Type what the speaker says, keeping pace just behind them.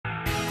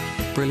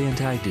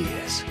Brilliant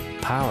ideas,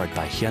 powered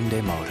by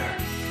Hyundai Motor.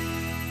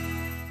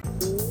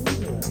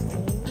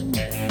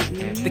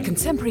 The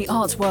contemporary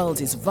art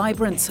world is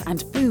vibrant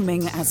and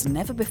booming as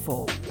never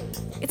before.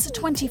 It's a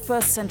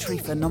 21st century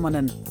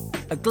phenomenon,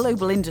 a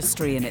global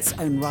industry in its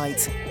own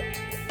right.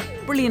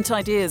 Brilliant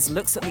Ideas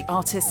looks at the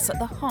artists at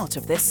the heart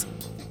of this.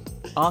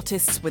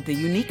 Artists with the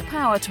unique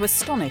power to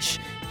astonish,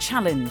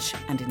 challenge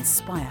and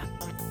inspire.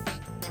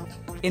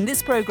 In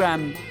this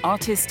programme,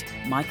 artist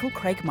Michael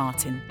Craig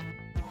Martin.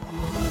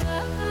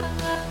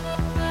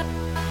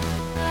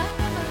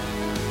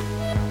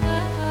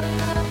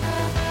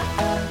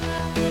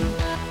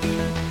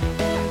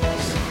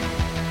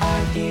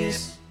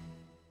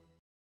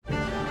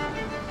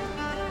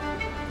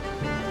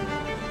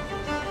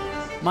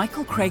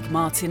 Michael Craig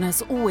Martin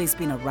has always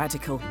been a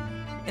radical.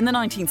 In the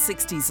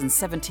 1960s and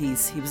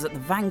 70s, he was at the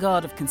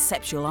vanguard of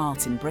conceptual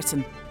art in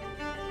Britain.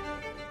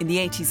 In the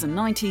 80s and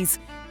 90s,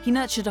 he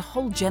nurtured a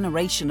whole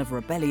generation of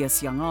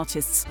rebellious young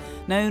artists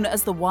known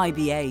as the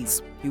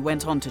YBAs, who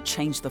went on to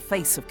change the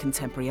face of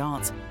contemporary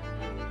art.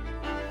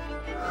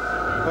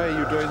 Why are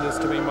you doing this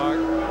to me, Mark?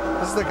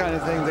 This is the kind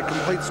of thing that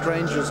complete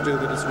strangers do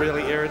that is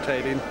really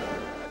irritating.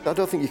 I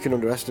don't think you can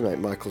underestimate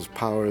Michael's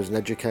power as an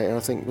educator. I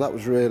think that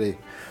was really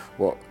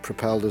what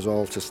propelled us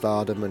all to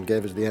stardom and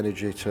gave us the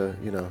energy to,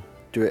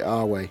 do it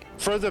our way.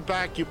 Further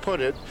back you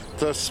put it,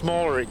 the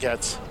smaller it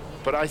gets.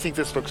 But I think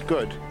this looks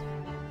good.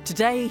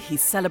 Today,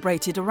 he's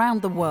celebrated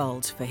around the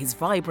world for his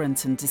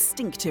vibrant and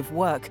distinctive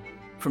work,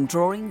 from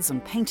drawings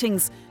and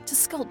paintings to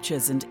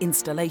sculptures and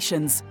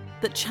installations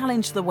that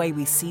challenge the way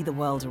we see the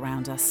world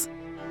around us.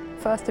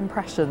 First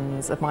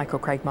impressions of Michael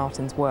Craig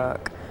Martin's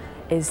work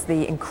is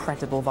the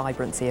incredible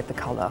vibrancy of the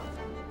colour.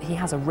 He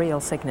has a real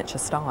signature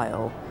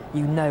style.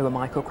 You know a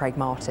Michael Craig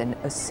Martin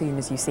as soon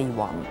as you see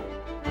one.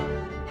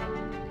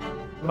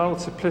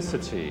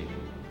 Multiplicity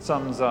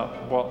sums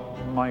up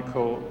what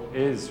Michael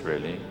is,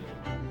 really.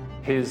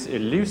 His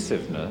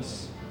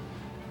elusiveness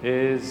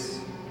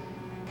is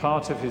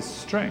part of his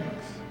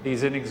strength.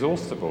 He's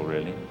inexhaustible,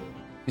 really.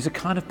 He's a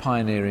kind of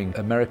pioneering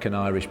American,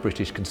 Irish,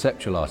 British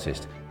conceptual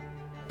artist.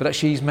 But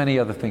actually he's many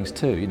other things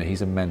too.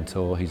 He's a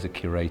mentor, he's a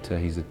curator,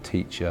 he's a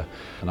teacher,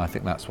 and I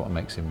think that's what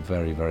makes him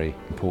very, very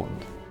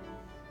important.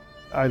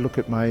 I look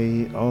at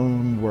my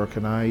own work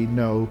and I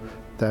know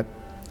that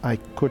I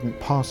couldn't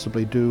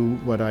possibly do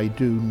what I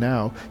do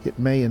now. It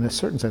may, in a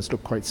certain sense,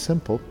 look quite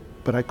simple,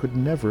 but I could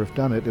never have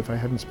done it if I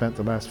hadn't spent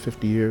the last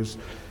 50 years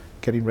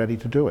getting ready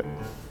to do it.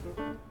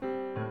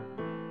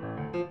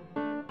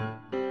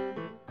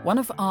 One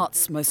of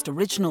art's most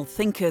original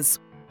thinkers,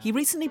 he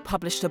recently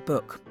published a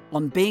book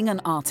on being an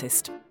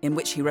artist, in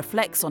which he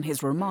reflects on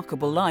his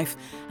remarkable life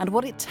and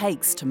what it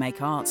takes to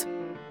make art.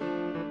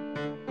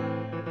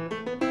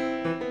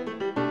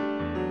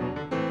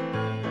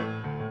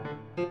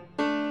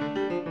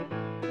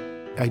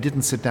 I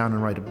didn't sit down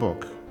and write a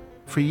book.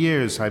 For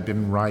years I've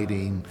been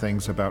writing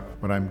things about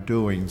what I'm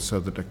doing so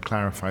that it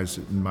clarifies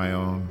it in my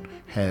own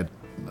head.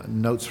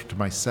 Notes to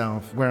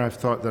myself where I've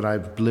thought that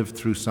I've lived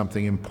through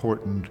something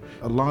important.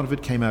 A lot of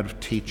it came out of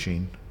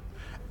teaching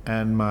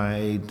and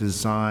my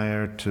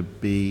desire to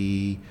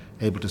be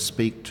able to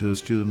speak to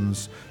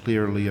students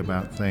clearly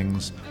about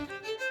things.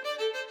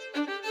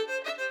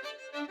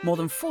 More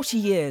than 40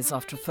 years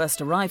after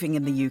first arriving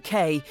in the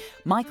UK,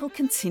 Michael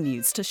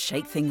continues to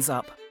shake things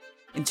up.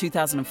 In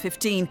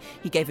 2015,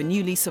 he gave a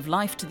new lease of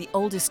life to the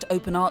oldest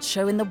open art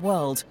show in the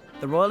world,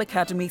 the Royal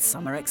Academy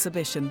Summer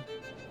Exhibition.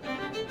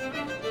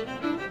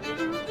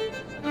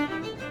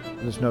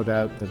 There's no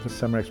doubt that the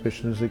summer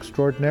exhibition is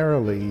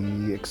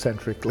extraordinarily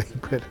eccentrically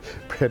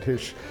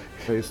British.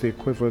 It's the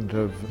equivalent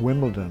of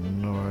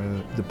Wimbledon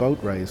or the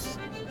boat race.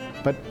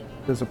 But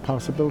there's a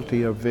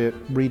possibility of it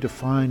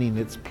redefining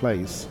its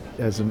place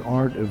as an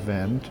art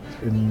event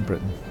in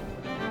Britain.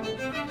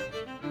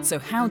 So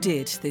how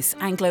did this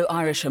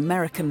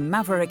Anglo-Irish-American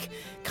maverick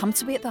come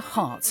to be at the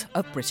heart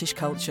of British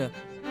culture?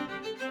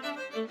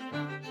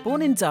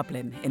 Born in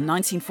Dublin in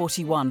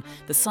 1941,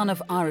 the son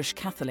of Irish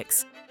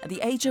Catholics, at the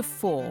age of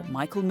 4,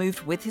 Michael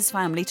moved with his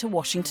family to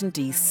Washington,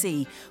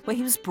 D.C., where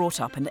he was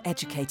brought up and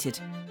educated.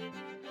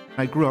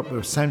 I grew up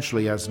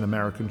essentially as an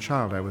American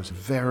child. I was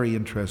very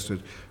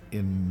interested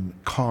in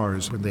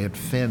cars when they had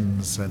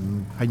fins,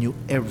 and I knew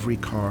every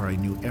car, I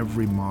knew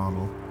every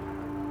model.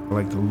 I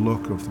like the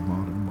look of the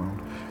modern world.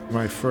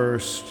 My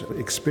first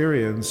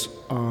experience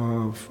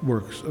of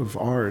works of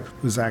art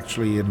was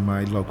actually in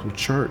my local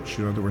church.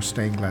 There were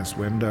stained glass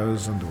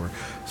windows and there were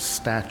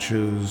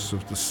statues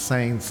of the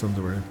saints and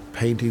there were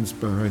paintings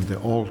behind the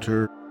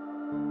altar.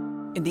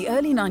 In the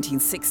early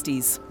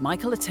 1960s,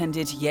 Michael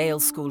attended Yale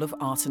School of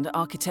Art and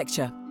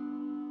Architecture.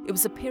 It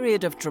was a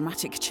period of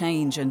dramatic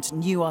change and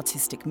new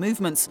artistic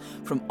movements,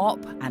 from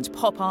op and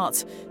pop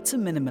art to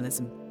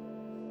minimalism.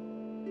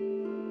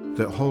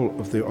 The whole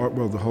of the art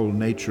world, the whole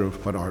nature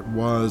of what art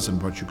was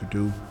and what you could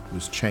do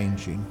was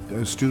changing.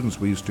 As students,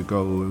 we used to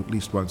go at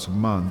least once a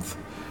month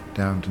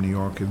down to New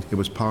York, and it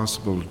was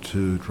possible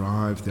to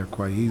drive there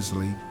quite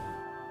easily.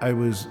 I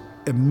was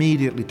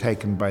immediately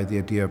taken by the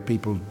idea of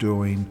people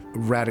doing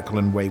radical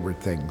and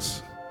wayward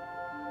things.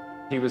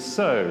 He was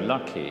so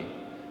lucky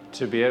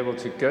to be able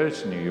to go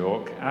to New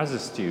York as a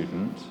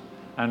student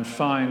and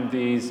find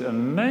these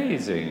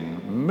amazing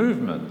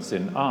movements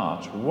in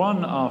art,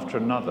 one after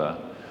another,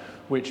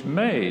 which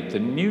made the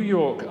New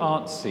York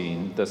art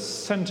scene the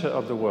center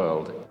of the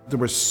world. There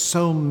were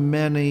so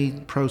many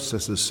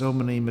processes, so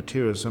many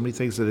materials, so many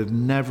things that had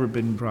never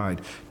been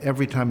tried.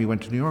 Every time you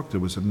went to New York,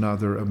 there was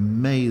another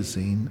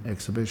amazing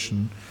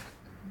exhibition.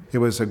 It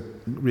was a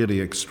really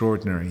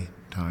extraordinary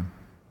time.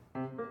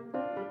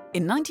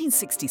 In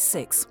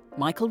 1966,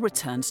 Michael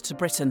returned to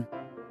Britain.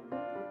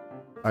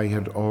 I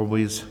had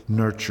always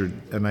nurtured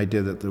an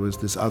idea that there was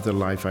this other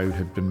life I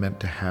had been meant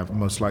to have,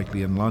 most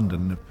likely in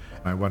London.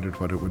 I wondered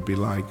what it would be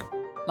like.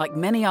 Like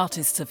many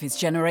artists of his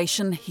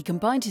generation, he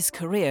combined his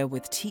career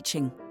with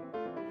teaching.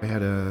 I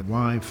had a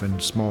wife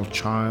and small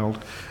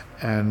child,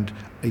 and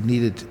I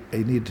needed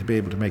to be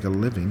able to make a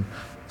living.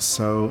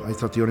 So I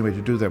thought the only way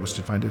to do that was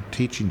to find a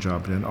teaching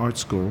job in an art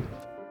school.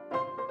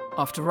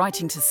 After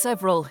writing to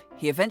several,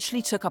 he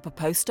eventually took up a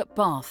post at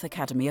Bath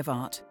Academy of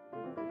Art.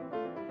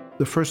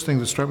 The first thing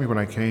that struck me when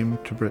I came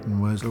to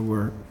Britain was there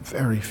were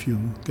very few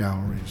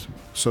galleries.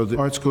 So the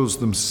art schools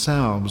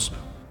themselves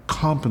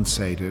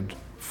compensated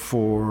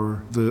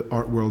for the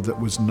art world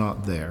that was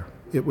not there.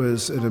 It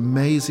was an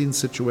amazing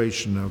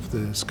situation of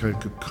this kind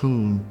of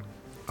cocoon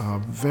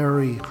of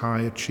very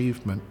high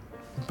achievement,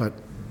 but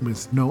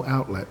with no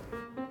outlet.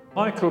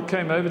 Michael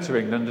came over to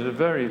England at a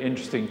very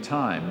interesting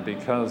time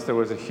because there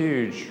was a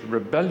huge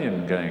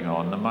rebellion going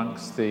on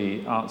amongst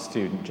the art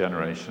student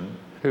generation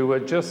who were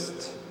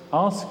just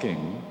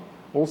asking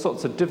all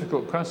sorts of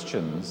difficult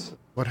questions.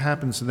 What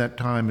happens in that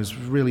time is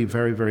really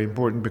very, very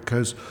important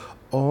because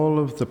all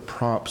of the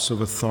props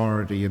of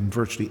authority in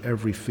virtually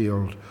every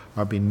field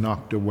are being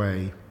knocked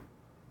away.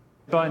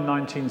 By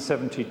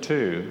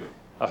 1972,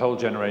 a whole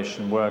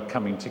generation were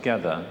coming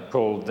together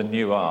called the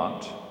New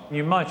Art.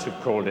 You might have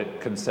called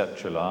it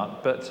conceptual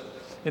art, but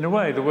in a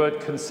way the word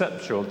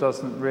conceptual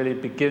doesn't really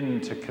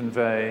begin to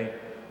convey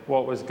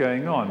what was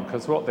going on,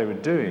 because what they were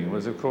doing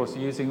was, of course,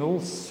 using all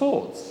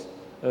sorts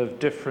of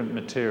different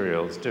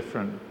materials,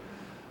 different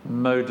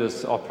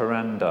modus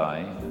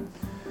operandi.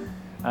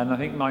 And I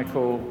think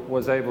Michael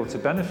was able to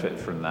benefit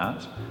from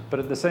that, but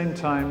at the same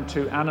time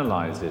to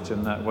analyze it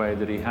in that way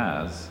that he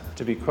has,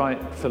 to be quite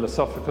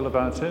philosophical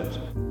about it.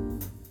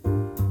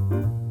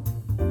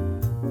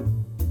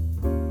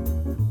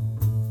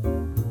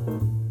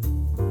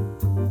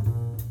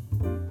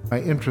 My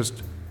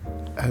interest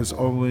has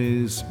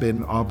always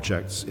been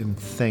objects in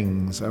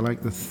things. I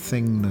like the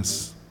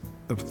thingness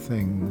of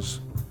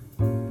things.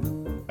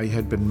 I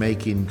had been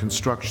making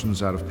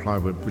constructions out of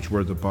plywood, which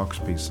were the box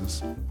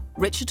pieces.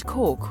 Richard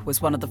Cork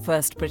was one of the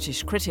first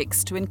British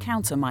critics to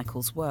encounter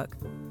Michael's work.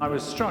 I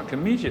was struck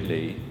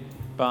immediately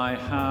by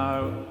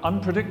how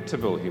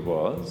unpredictable he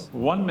was.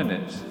 1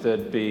 minute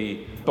there'd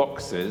be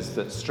boxes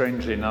that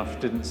strangely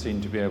enough didn't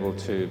seem to be able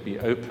to be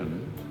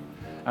opened.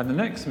 And the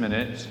next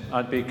minute,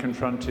 I'd be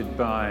confronted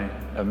by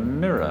a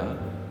mirror,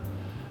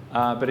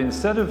 but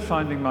instead of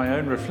finding my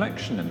own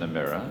reflection in the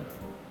mirror,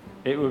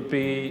 it would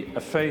be a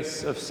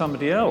face of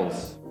somebody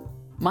else.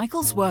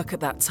 Michael's work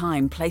at that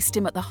time placed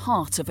him at the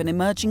heart of an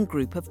emerging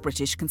group of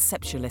British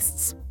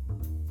conceptualists.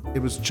 It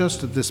was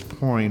just at this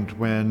point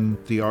when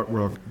the art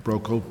world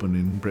broke open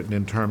in Britain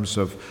in terms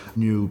of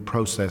new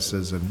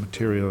processes and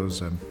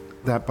materials, and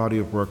that body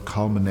of work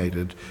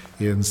culminated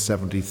in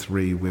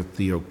 '73 with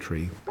the oak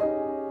tree.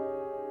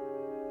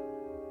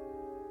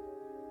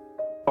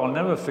 I'll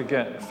never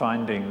forget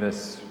finding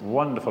this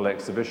wonderful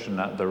exhibition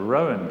at the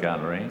Rowan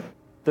Gallery.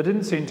 There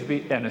didn't seem to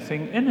be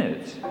anything in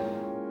it.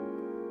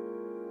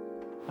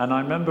 And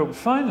I remember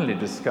finally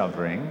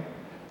discovering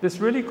this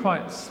really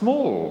quite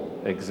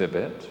small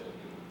exhibit,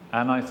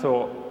 and I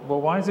thought, well,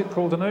 why is it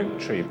called an oak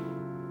tree?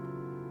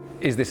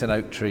 Is this an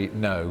oak tree?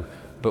 No,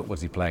 but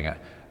what's he playing at?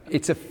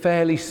 It's a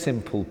fairly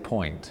simple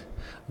point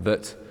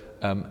that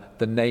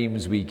the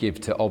names we give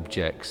to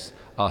objects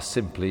are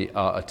simply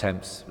our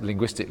attempts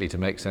linguistically to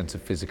make sense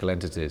of physical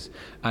entities.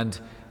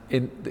 And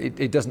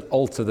it doesn't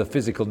alter the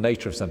physical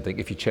nature of something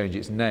if you change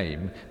its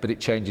name, but it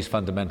changes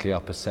fundamentally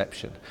our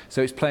perception.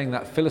 So it's playing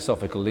that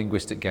philosophical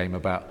linguistic game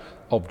about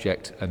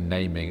object and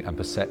naming and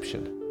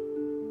perception.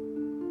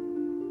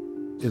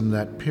 In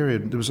that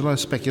period, there was a lot of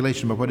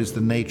speculation about what is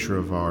the nature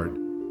of art.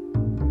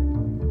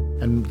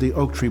 And the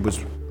oak tree was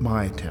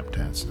my attempt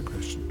to answer the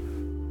question.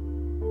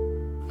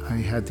 I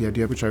had the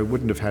idea, which I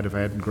wouldn't have had if I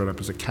hadn't grown up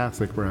as a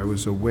Catholic, where I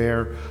was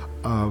aware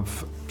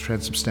of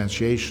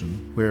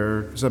transubstantiation,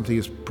 where something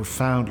is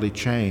profoundly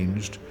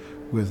changed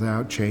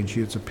without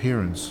changing its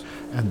appearance.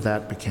 And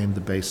that became the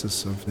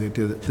basis of the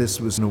idea that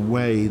this was, in a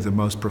way, the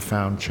most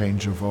profound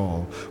change of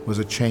all, was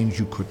a change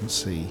you couldn't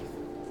see.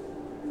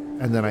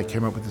 And then I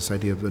came up with this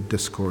idea of the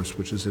discourse,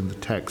 which is in the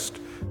text.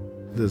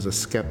 There's a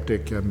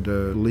skeptic and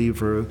a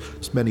believer.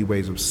 There's many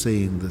ways of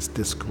seeing this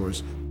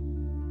discourse.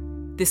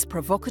 This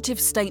provocative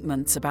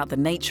statement about the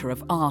nature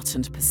of art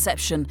and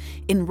perception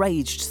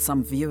enraged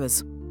some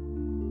viewers.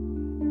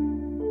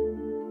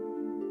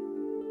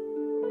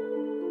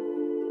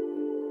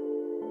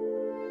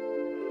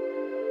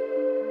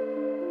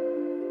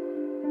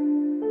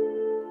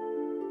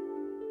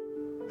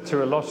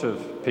 to a lot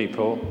of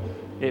people,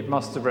 it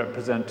must have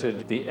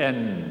represented the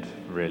end,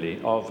 really,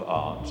 of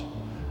art.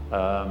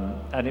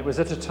 And it was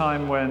at a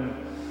time when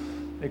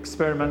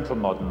experimental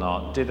modern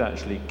art did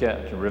actually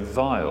get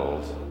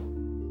reviled.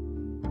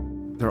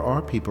 There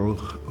are people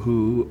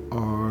who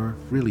are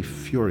really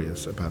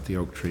furious about the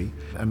oak tree,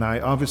 and I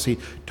obviously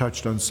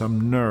touched on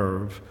some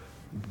nerve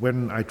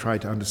when I try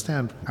to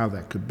understand how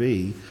that could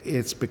be.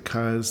 It's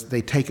because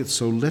they take it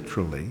so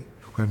literally,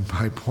 when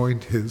my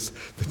point is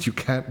that you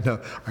can't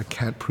know, I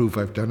can't prove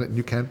I've done it, and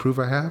you can't prove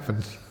I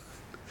haven't.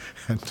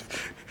 And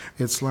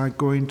it's like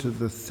going to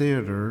the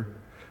theater,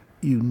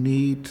 you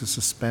need to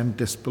suspend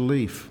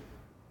disbelief.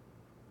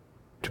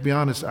 To be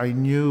honest, I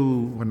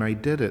knew when I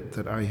did it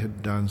that I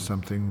had done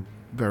something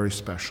very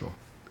special,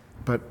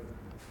 but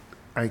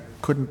I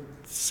couldn't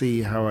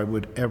see how I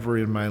would ever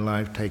in my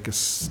life take a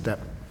step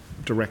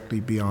directly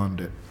beyond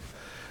it.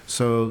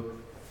 So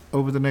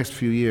over the next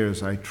few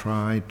years, I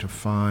tried to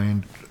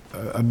find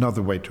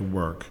another way to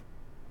work.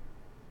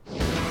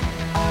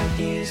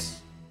 Ideas.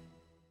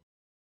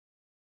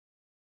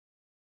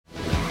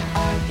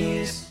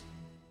 Ideas.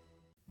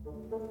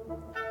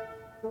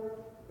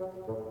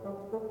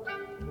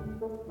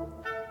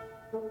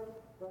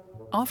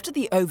 After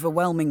the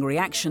overwhelming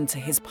reaction to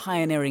his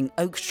pioneering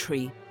oak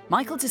tree,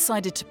 Michael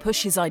decided to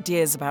push his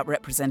ideas about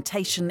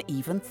representation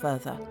even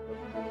further.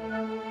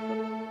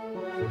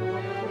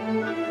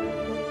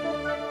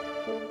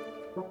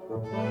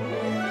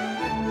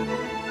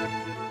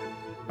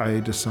 I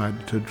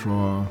decided to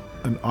draw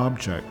an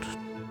object,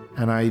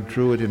 and I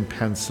drew it in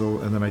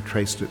pencil and then I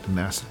traced it in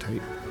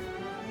acetate.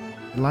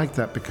 I liked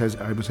that because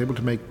I was able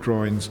to make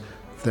drawings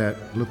that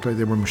looked like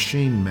they were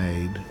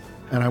machine-made,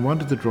 and I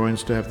wanted the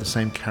drawings to have the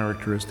same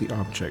character as the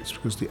objects,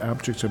 because the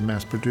objects are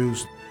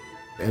mass-produced.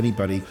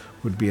 Anybody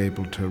would be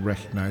able to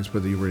recognize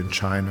whether you were in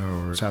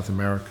China or South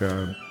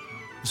America.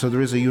 So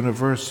there is a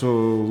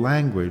universal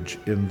language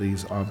in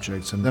these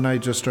objects. And then I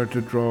just started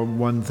to draw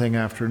one thing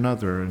after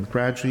another, and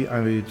gradually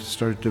I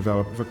started to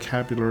develop a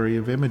vocabulary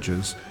of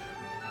images.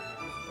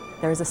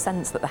 There is a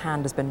sense that the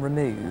hand has been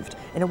removed.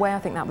 In a way, I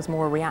think that was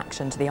more a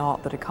reaction to the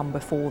art that had come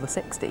before the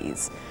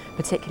 60s,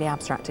 particularly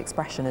abstract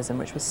expressionism,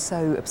 which was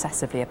so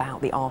obsessively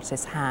about the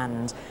artist's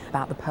hand,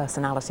 about the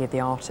personality of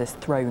the artist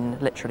thrown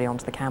literally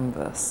onto the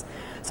canvas.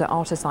 So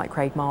artists like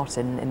Craig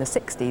Martin in the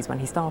 60s, when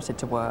he started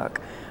to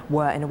work,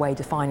 were in a way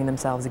defining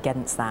themselves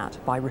against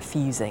that by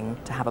refusing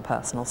to have a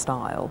personal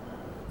style.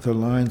 The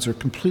lines are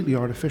completely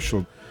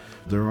artificial.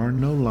 There are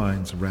no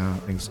lines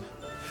around things.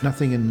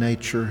 Nothing in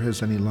nature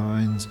has any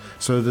lines,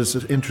 so there's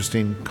an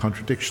interesting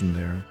contradiction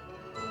there.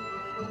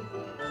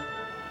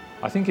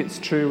 I think it's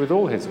true with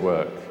all his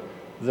work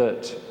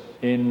that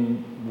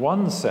in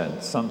one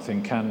sense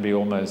something can be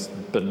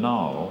almost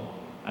banal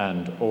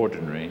and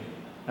ordinary,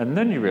 and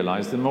then you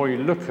realise the more you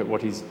look at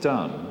what he's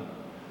done,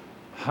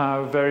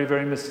 how very,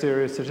 very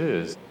mysterious it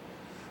is.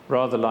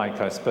 Rather like,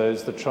 I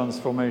suppose, the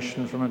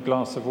transformation from a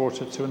glass of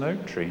water to an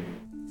oak tree.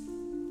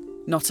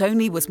 Not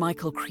only was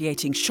Michael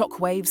creating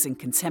shockwaves in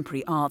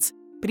contemporary art,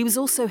 but he was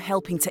also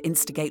helping to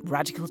instigate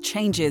radical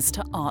changes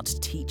to art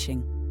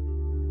teaching.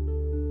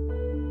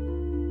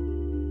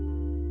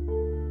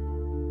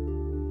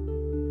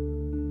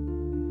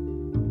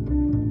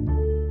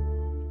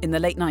 In the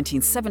late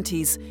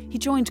 1970s, he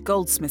joined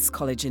Goldsmiths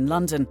College in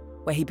London,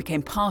 where he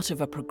became part of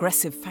a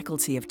progressive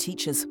faculty of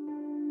teachers.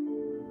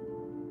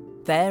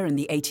 There, in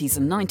the 80s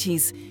and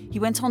 90s, he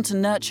went on to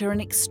nurture an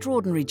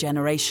extraordinary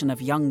generation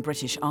of young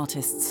British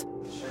artists.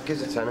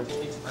 Gives it, Tanner. I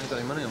ain't got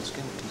any money on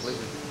skin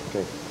completely.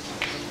 Okay.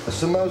 A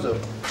samosa,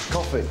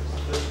 coffee.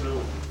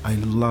 I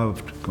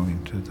loved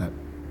going to that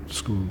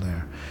school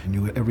there. I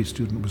knew what every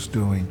student was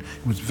doing.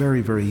 It was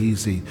very, very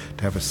easy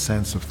to have a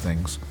sense of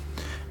things.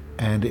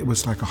 And it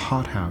was like a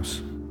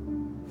hothouse.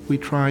 We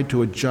tried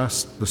to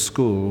adjust the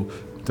school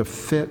to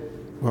fit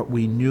what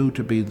we knew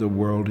to be the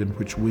world in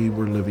which we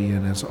were living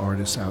in as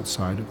artists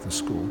outside of the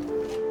school.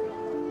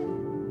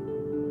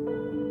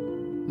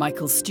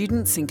 Michael's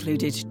students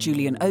included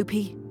Julian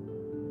Opie,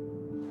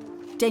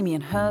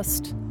 Damien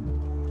Hirst,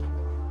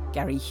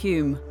 Gary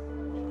Hume,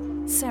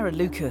 Sarah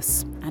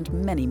Lucas, and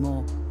many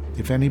more.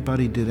 If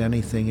anybody did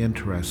anything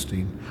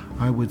interesting,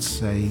 I would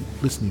say,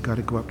 listen, you got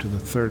to go up to the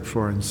third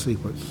floor and see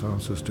what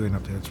so-and-so's doing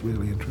up there. It's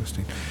really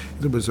interesting.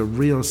 There was a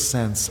real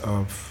sense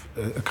of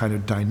a kind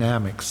of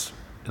dynamics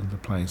in the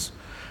place.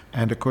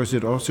 And of course,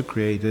 it also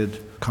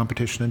created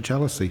competition and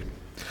jealousy.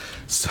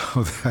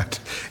 So that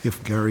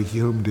if Gary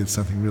Hume did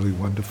something really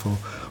wonderful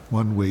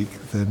one week,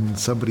 then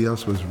somebody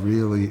else was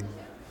really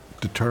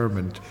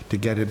determined to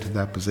get into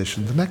that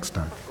position the next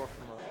time.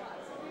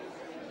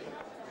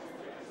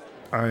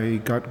 I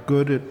got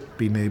good at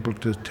being able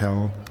to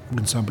tell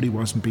when somebody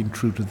wasn't being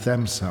true to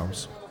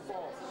themselves.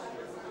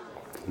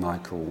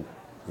 Michael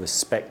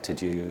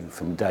respected you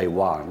from day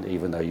one,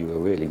 even though you were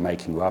really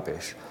making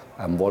rubbish,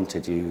 and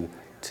wanted you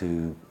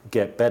to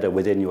get better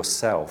within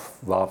yourself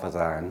rather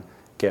than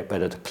get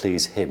better to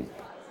please him.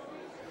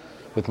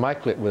 With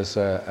Michael, it was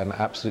an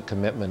absolute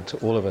commitment to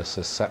all of us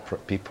as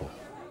separate people.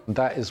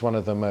 That is one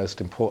of the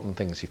most important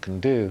things you can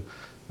do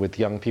with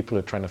young people who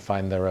are trying to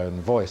find their own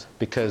voice,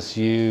 because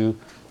you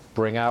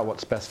bring out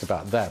what's best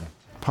about them.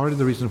 Part of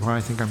the reason why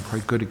I think I'm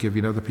quite good at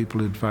giving other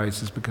people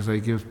advice is because I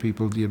give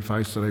people the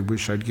advice that I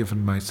wish I'd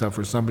given myself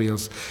or somebody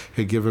else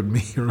had given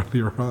me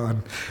earlier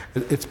on.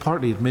 It's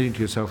partly admitting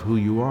to yourself who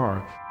you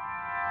are.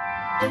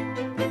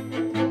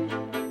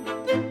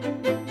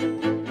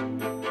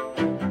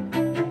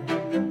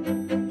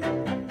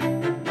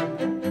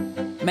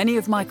 Many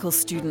of Michael's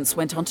students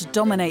went on to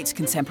dominate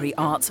contemporary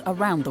art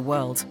around the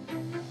world.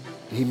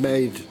 He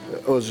made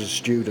us as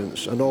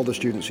students, and all the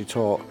students he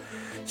taught,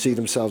 see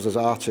themselves as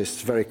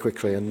artists very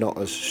quickly and not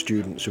as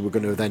students who were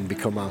going to then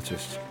become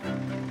artists.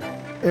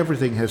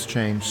 Everything has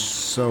changed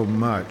so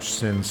much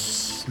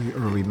since the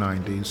early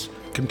 90s.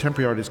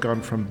 Contemporary art has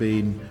gone from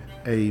being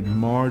a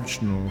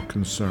marginal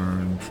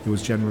concern. It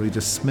was generally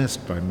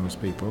dismissed by most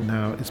people.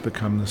 Now it's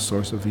become the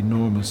source of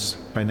enormous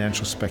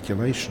financial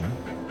speculation.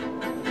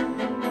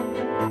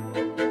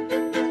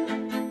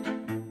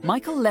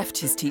 Michael left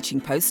his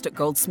teaching post at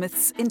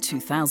Goldsmiths in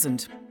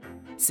 2000.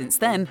 Since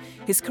then,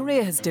 his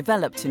career has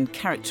developed in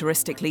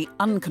characteristically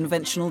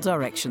unconventional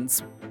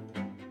directions.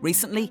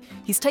 Recently,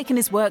 he's taken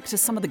his work to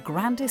some of the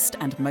grandest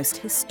and most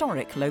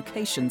historic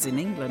locations in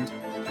England.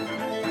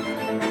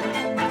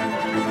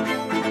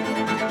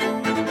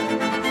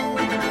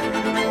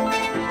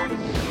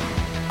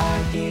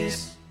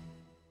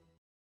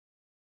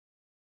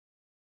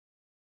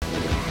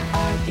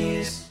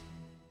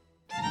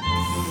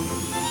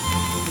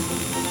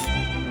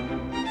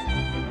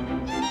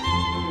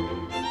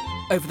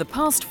 Over the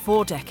past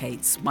 4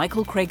 decades,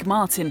 Michael Craig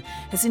Martin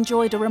has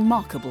enjoyed a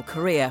remarkable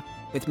career,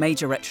 with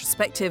major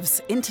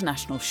retrospectives,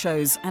 international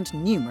shows and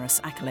numerous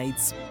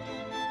accolades.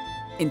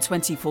 In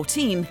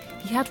 2014,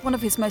 he had one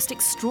of his most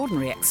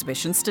extraordinary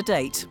exhibitions to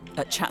date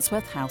at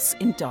Chatsworth House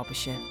in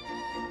Derbyshire.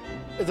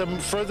 The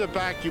further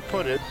back you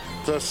put it,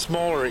 the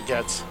smaller it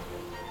gets.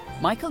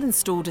 Michael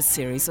installed a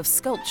series of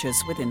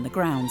sculptures within the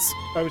grounds.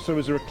 I was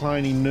a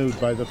reclining nude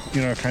by the,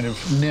 kind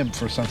of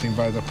nymph or something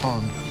by the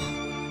pond.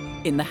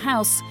 In the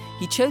house,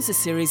 he chose a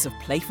series of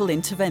playful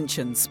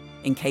interventions,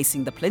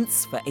 encasing the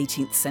plinths for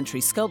 18th century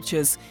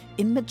sculptures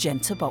in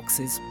magenta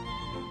boxes.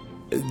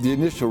 The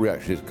initial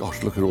reaction is,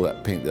 gosh, look at all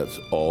that pink, that's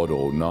odd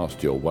or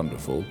nasty or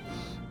wonderful.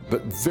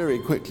 But very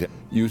quickly,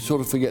 you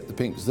sort of forget the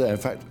pink's there. In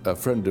fact, a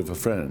friend of a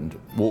friend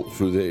walked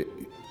through the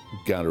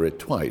gallery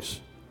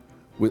twice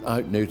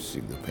without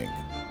noticing the pink.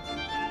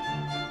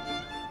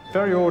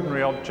 Very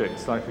ordinary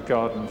objects like a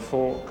garden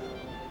fork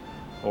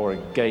or a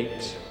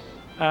gate,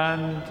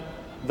 and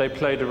they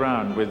played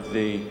around with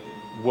the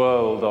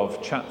world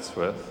of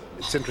Chatsworth.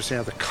 It's interesting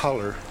how the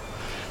colour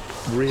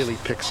really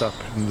picks up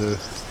in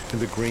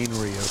the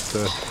greenery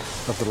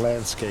of the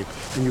landscape,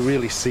 and you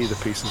really see the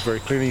pieces very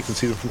clearly. You can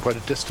see them from quite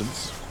a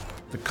distance.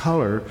 The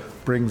colour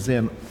brings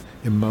in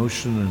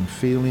emotion and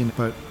feeling,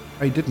 but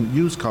I didn't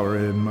use colour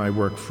in my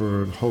work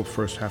for the whole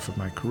first half of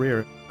my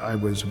career. I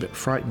was a bit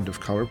frightened of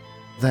colour.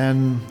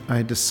 Then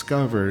I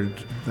discovered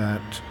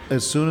that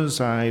as soon as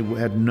I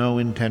had no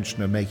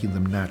intention of making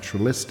them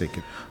naturalistic,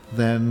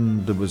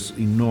 then there was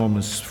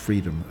enormous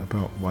freedom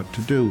about what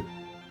to do.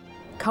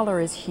 Colour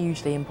is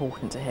hugely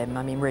important to him.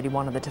 I mean, really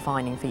one of the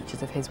defining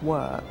features of his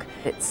work.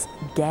 It's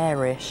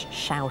garish,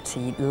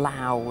 shouty,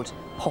 loud,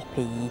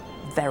 poppy,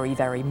 very,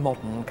 very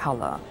modern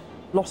colour.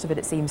 A lot of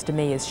it seems to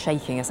me, is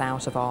shaking us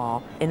out of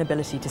our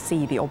inability to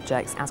see the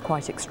objects as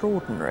quite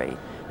extraordinary,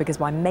 because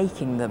by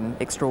making them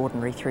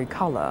extraordinary through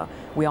colour,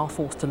 we are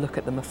forced to look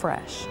at them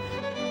afresh.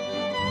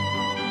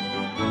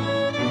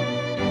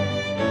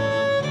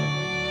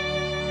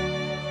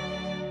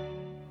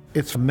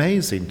 It's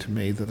amazing to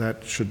me that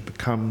that should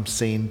become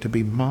seen to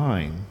be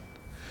mine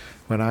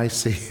when I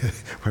saw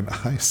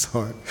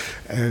it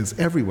as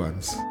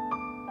everyone's.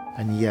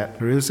 And yet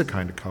there is a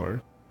kind of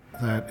colour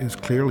that is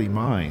clearly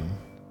mine.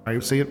 I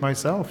see it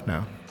myself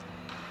now.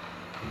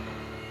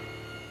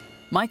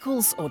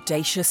 Michael's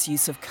audacious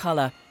use of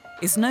colour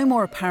is no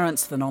more apparent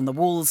than on the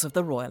walls of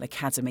the Royal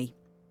Academy.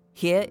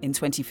 Here, in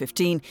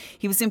 2015,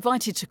 he was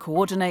invited to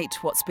coordinate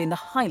what's been the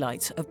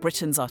highlight of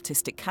Britain's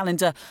artistic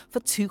calendar for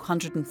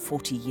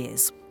 240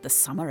 years, the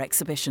Summer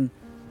Exhibition.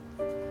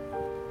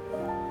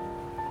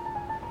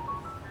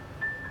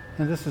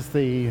 And this is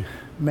the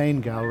main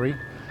gallery.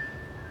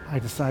 I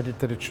decided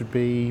that it should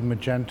be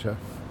magenta.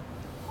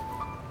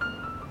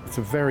 It's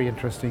a very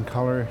interesting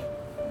colour.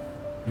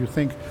 You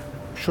think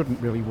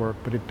shouldn't really work,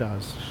 but it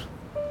does.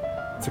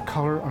 It's a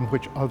colour on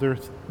which other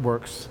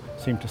works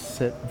seem to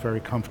sit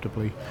very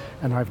comfortably,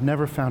 and I've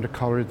never found a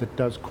colour that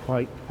does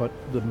quite what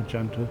the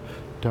magenta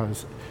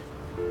does.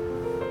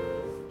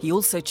 He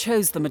also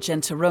chose the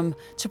magenta room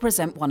to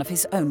present one of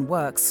his own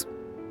works.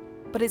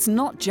 But it's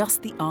not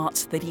just the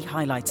art that he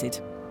highlighted.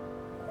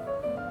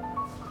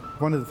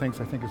 One of the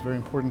things I think is very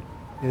important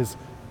is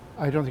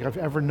I don't think I've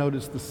ever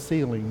noticed the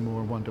ceiling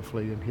more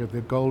wonderfly in here,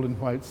 the gold and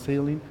white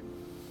ceiling.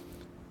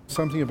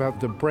 Something about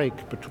the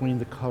break between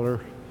the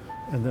colour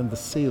and then the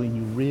ceiling,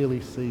 you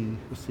really see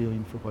the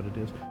ceiling for what it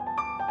is.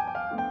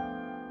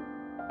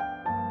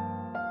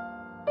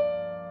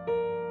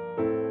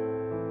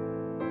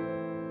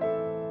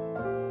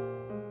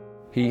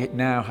 He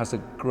now has a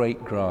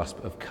great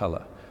grasp of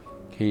colour.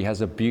 He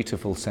has a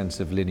beautiful sense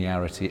of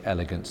linearity,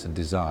 elegance and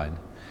design.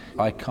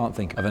 I can't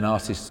think of an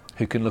artist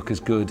who can look as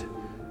good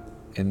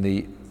in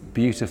the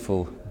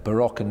beautiful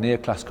Baroque and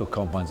neoclassical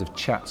confines of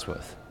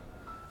Chatsworth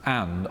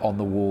and on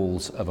the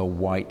walls of a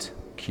white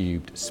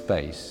cubed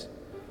space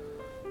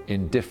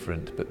in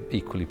different but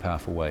equally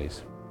powerful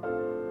ways.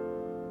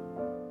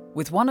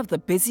 With one of the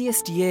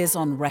busiest years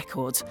on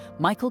record,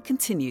 Michael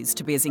continues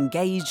to be as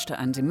engaged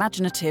and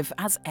imaginative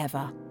as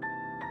ever.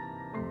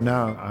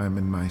 Now I'm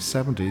in my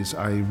 70s,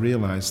 I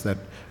realize that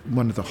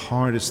one of the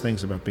hardest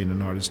things about being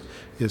an artist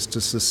is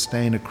to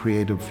sustain a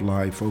creative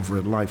life over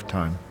a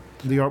lifetime.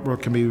 The art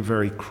world can be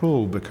very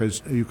cruel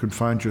because you can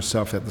find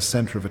yourself at the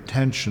center of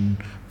attention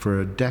for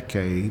a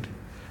decade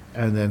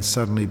and then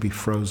suddenly be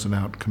frozen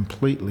out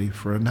completely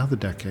for another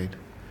decade.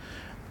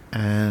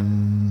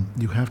 And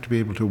you have to be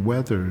able to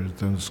weather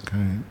those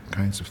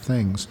kinds of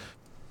things.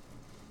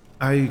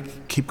 I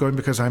keep going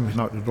because I'm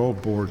not at all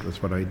bored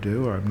with what I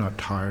do, or I'm not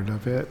tired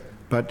of it,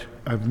 but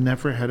I've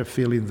never had a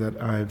feeling that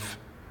I've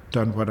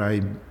done what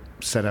I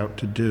set out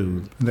to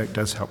do. And that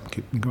does help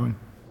keep me going.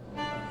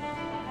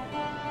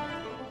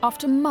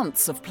 After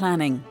months of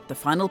planning, the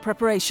final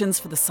preparations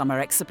for the summer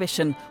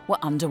exhibition were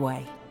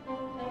underway.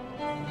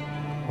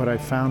 What I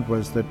found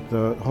was that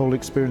the whole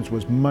experience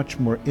was much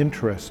more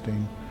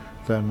interesting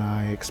than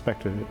I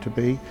expected it to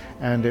be,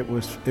 and it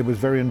was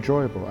very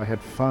enjoyable. I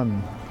had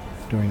fun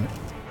doing it.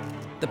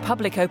 The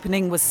public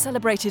opening was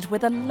celebrated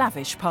with a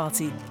lavish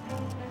party.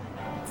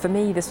 For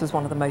me, this was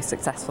one of the most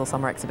successful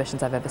summer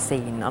exhibitions I've ever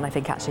seen, and I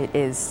think actually it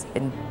is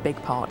in big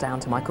part down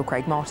to Michael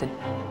Craig Martin.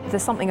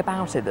 There's something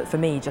about it that for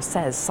me just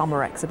says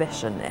summer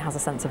exhibition. It has a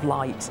sense of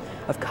light,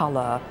 of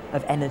colour,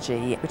 of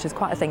energy, which is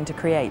quite a thing to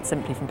create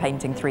simply from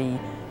painting 3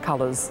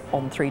 colours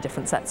on 3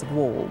 different sets of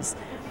walls.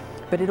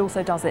 But it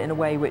also does it in a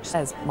way which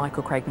says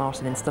Michael Craig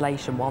Martin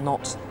installation while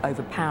not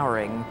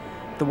overpowering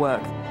the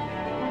work.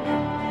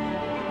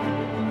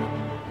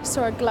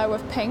 Saw a glow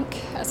of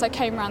pink as I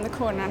came around the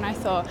corner and I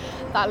thought,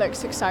 that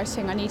looks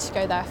exciting, I need to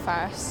go there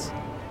first.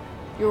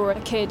 You're a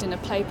kid in a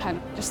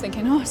playpen just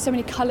thinking, oh, so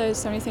many colours,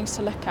 so many things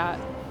to look at.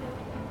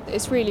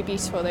 It's really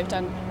beautiful, they've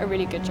done a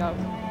really good job.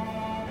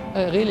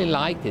 I really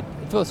liked it.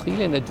 It was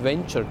really an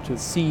adventure to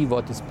see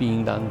what is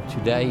being done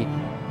today.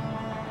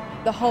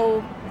 The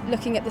whole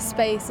looking at the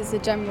space as a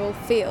general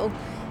feel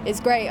is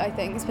great, I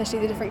think, especially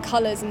the different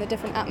colours and the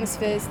different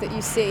atmospheres that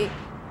you see.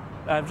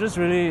 I'm just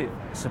really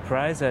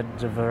surprised at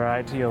the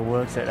variety of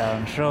works that are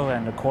on show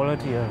and the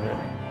quality of it.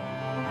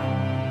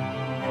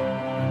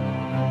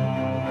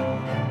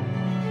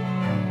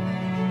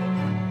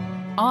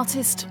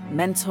 Artist,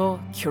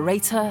 mentor,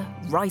 curator,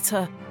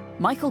 writer,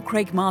 Michael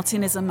Craig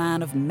Martin is a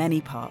man of many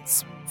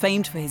parts.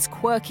 Famed for his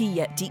quirky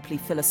yet deeply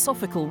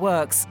philosophical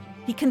works,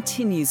 he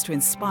continues to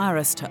inspire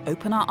us to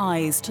open our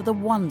eyes to the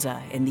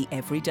wonder in the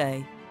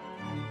everyday.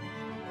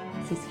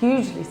 He's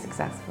hugely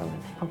successful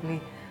and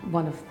probably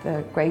one of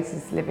the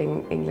greatest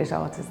living English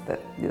artists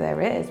that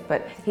there is,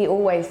 but he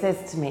always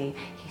says to me,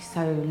 he's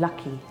so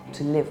lucky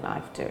to live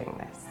life doing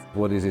this.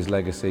 What is his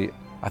legacy?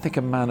 I think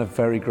a man of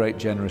very great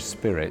generous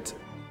spirit,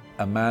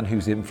 a man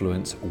whose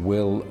influence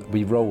will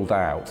be rolled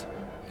out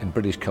in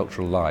British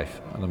cultural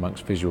life and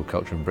amongst visual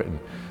culture in Britain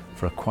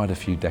for quite a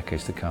few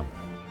decades to come.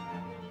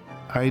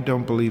 I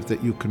don't believe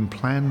that you can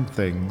plan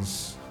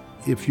things.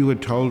 If you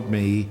had told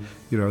me,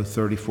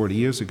 30, 40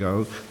 years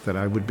ago that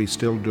I would be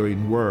still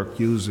doing work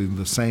using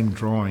the same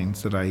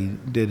drawings that I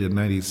did in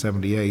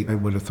 1978, I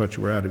would have thought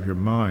you were out of your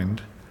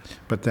mind.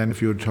 But then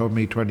if you had told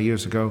me 20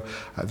 years ago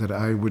that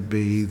I would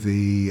be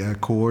the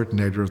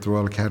coordinator of the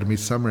Royal Academy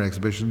Summer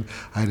Exhibition,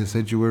 I'd have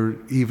said you were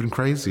even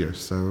crazier.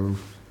 So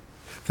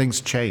things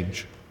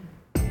change.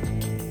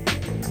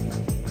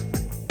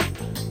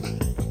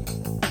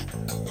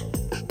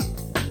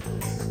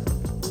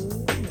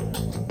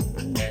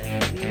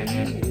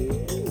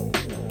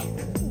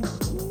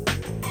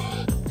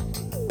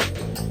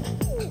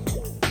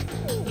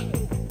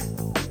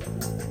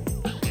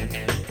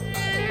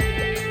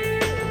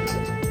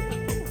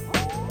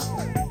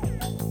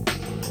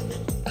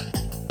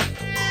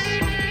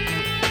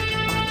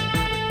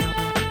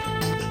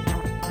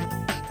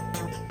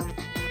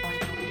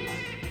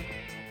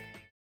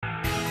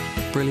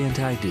 Brilliant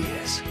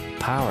ideas,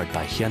 powered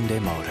by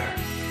Hyundai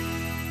Motor.